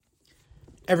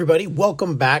Everybody,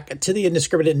 welcome back to the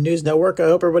Indiscriminate News Network. I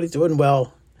hope everybody's doing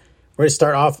well. We're going to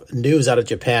start off news out of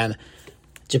Japan.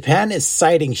 Japan is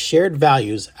citing shared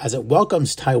values as it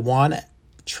welcomes Taiwan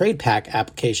trade pact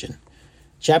application.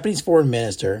 Japanese Foreign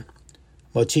Minister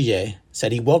Motegi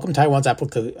said he welcomed Taiwan's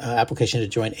application to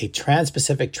join a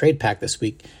trans-Pacific trade pact this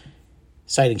week,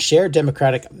 citing shared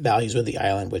democratic values with the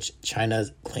island, which China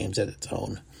claims as its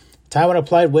own. Taiwan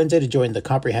applied Wednesday to join the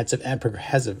Comprehensive and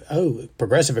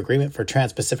Progressive Agreement for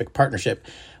Trans-Pacific Partnership,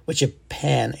 which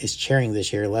Japan is chairing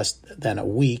this year, less than a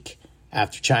week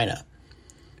after China.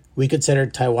 We consider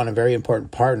Taiwan a very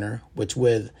important partner,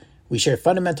 we share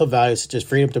fundamental values such as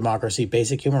freedom, democracy,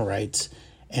 basic human rights,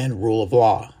 and rule of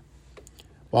law.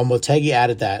 While Motegi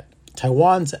added that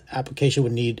Taiwan's application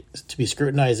would need to be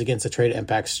scrutinized against the Trade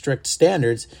Impact's strict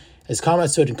standards, his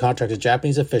comments stood in contrast to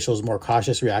Japanese officials' more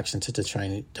cautious reaction to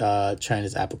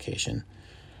China's application.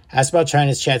 Asked about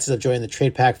China's chances of joining the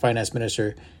Trade Pact, Finance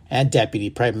Minister and Deputy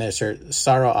Prime Minister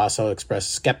Saro also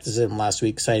expressed skepticism last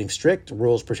week, citing strict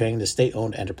rules pertaining to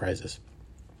state-owned enterprises.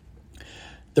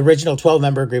 The original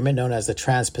 12-member agreement, known as the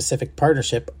Trans-Pacific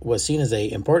Partnership, was seen as an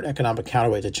important economic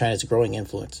counterweight to China's growing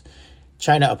influence.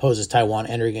 China opposes Taiwan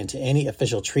entering into any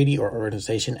official treaty or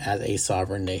organization as a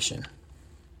sovereign nation.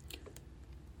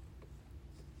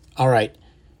 All right,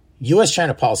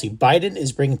 U.S.-China policy. Biden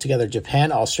is bringing together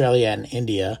Japan, Australia, and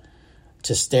India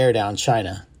to stare down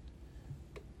China.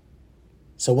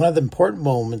 So one of the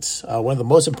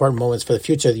most important moments for the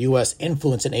future of the U.S.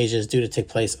 influence in Asia is due to take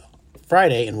place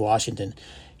Friday in Washington.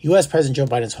 U.S. President Joe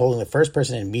Biden is holding the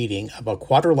first-person meeting of a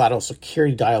quadrilateral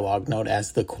security dialogue known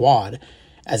as the Quad,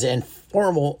 as an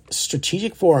informal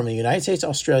strategic forum in the United States,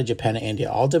 Australia, Japan, and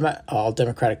India, all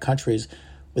democratic countries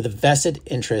with a vested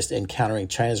interest in countering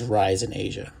China's rise in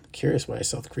Asia. Curious why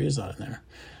South Korea is not in there.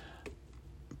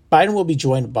 Biden will be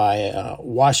joined by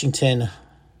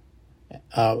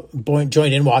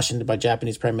joined in Washington by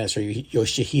Japanese Prime Minister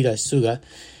Yoshihide Suga,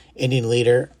 Indian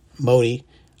leader Modi,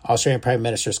 Australian Prime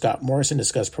Minister Scott Morrison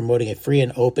discussed promoting a free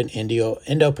and open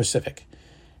Indo-Pacific.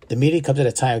 The meeting comes at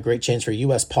a time of great change for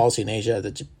U.S. policy in Asia.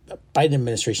 The Biden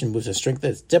administration moves to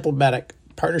strengthen its diplomatic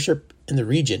partnership in the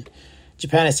region.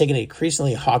 Japan has taken an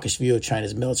increasingly hawkish view of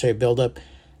China's military buildup.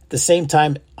 At the same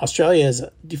time, Australia's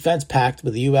defense pact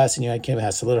with the U.S. and the United Kingdom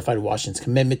has solidified Washington's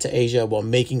commitment to Asia while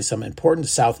making some important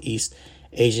Southeast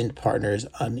Asian partners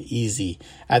uneasy.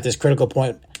 At this critical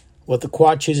point, what the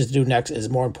Quad chooses to do next is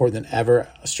more important than ever.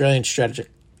 Australian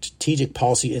Strategic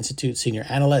Policy Institute senior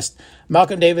analyst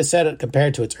Malcolm Davis said,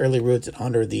 compared to its early roots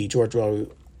under the George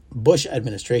W. Bush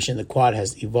administration, the Quad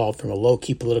has evolved from a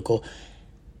low-key political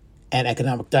and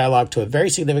economic dialogue to a very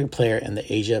significant player in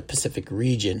the Asia-Pacific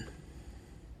region.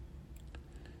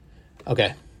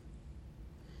 Okay.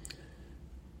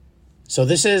 So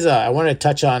this is, I want to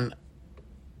touch on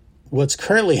what's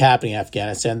currently happening in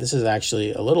Afghanistan. This is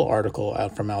actually a little article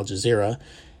out from Al Jazeera.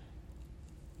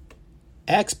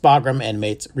 Ex-Bagram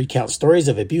inmates recount stories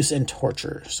of abuse and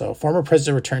torture. So former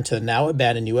president returned to the now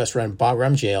abandoned U.S.-run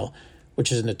Bagram jail,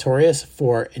 which is notorious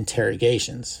for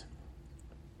interrogations.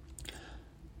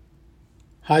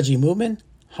 Haji Mumin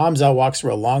Hamza walks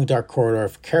through a long, dark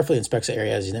corridor, carefully inspects the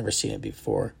area as he's never seen it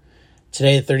before.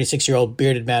 Today, the 36-year-old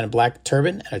bearded man in black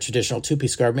turban and a traditional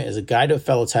two-piece garment is a guide to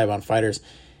fellow Taliban fighters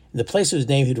in the place whose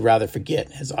name he'd rather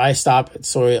forget. His eyes stop at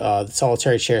the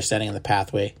solitary chair standing in the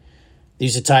pathway. They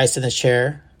use the ties to the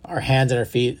chair, our hands and our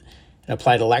feet, and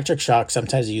applied electric shock.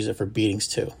 Sometimes they use it for beatings,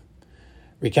 too.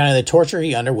 Recounting the torture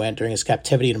he underwent during his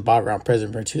captivity in Bagram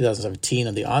prison from 2017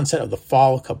 and the onset of the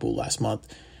fall of Kabul last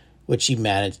month, which he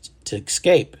managed to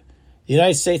escape. The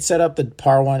United States set up the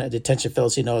Parwan detention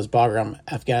facility known as Bagram,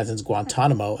 Afghanistan's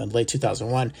Guantanamo, in late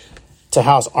 2001 to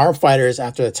house armed fighters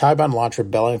after the Taliban launched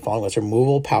rebellion following its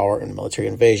removal of power and military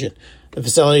invasion. The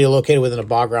facility, located within a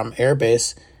Bagram air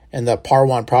base in the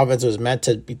Parwan province, was meant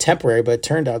to be temporary, but it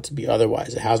turned out to be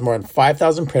otherwise. It housed more than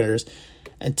 5,000 prisoners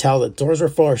until the doors were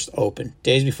forced open,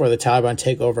 days before the Taliban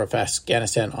takeover of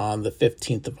Afghanistan on the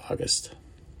 15th of August.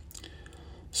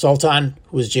 Sultan,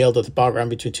 who was jailed at the Bagram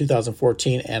between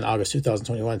 2014 and August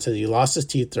 2021, said he lost his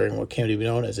teeth during what came to be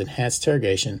known as enhanced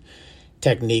interrogation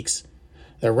techniques.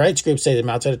 The rights group say the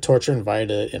amounted to torture and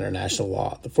violated international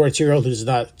law. The 42-year-old, who does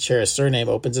not share a surname,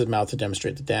 opens his mouth to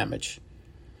demonstrate the damage.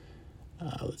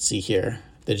 Let's see here.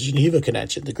 The Geneva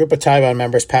Convention. The group of Taliban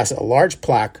members passed a large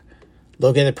plaque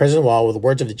located at the prison wall with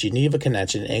words of the Geneva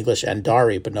Convention in English and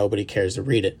Dari, but nobody cares to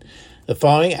read it. The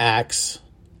following acts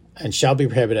and shall be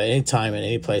prohibited at any time in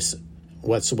any place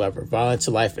whatsoever: violence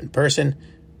to life in person,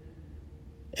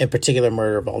 in particular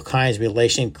murder of all kinds,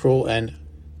 mutilation, cruel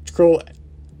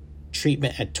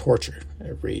treatment, and torture,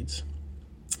 it reads.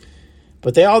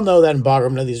 But they all know that in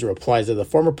Bagram, none of these replies that the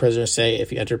former prisoners say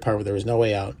if you entered Parva, there was no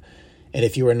way out. And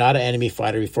if you were not an enemy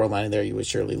fighter before landing there, you would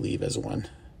surely leave as one.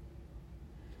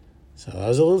 So I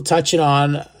was a little touching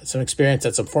on some experience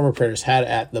that some former prisoners had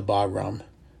at the Bagram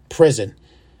prison.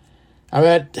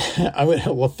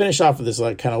 We'll finish off with this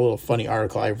kind of little funny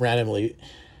article. I randomly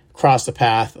crossed the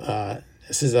path.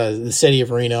 This is the city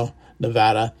of Reno,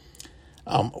 Nevada.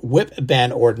 Whip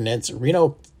ban ordinance,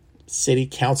 Reno City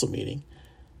Council meeting.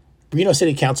 Reno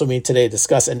City Council meeting today to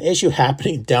discuss an issue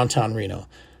happening in downtown Reno.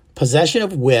 Possession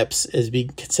of whips is being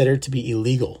considered to be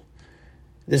illegal.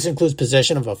 This includes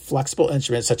possession of a flexible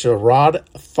instrument such as a rod,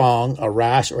 a thong, a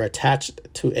rash, or attached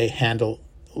to a handle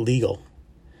illegal.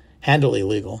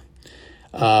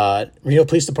 Reno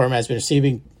Police Department has been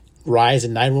receiving rise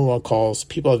in 911 calls.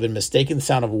 People have been mistaking the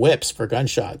sound of whips for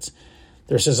gunshots.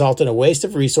 This resulted in a waste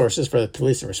of resources for the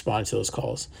police in responding to those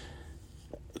calls.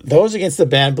 Those against the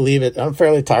ban believe it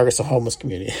unfairly targets the homeless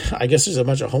community. I guess there's a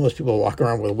bunch of homeless people walking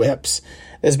around with whips.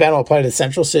 This ban will apply to the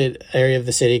central area of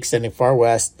the city, extending far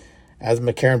west as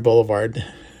McCarran Boulevard.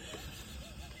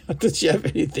 Does you have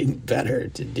anything better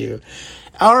to do?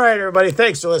 All right, everybody.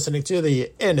 Thanks for listening to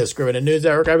the Indiscriminate News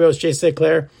Network. I'm your host, Jay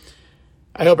Sinclair.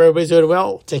 I hope everybody's doing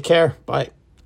well. Take care. Bye.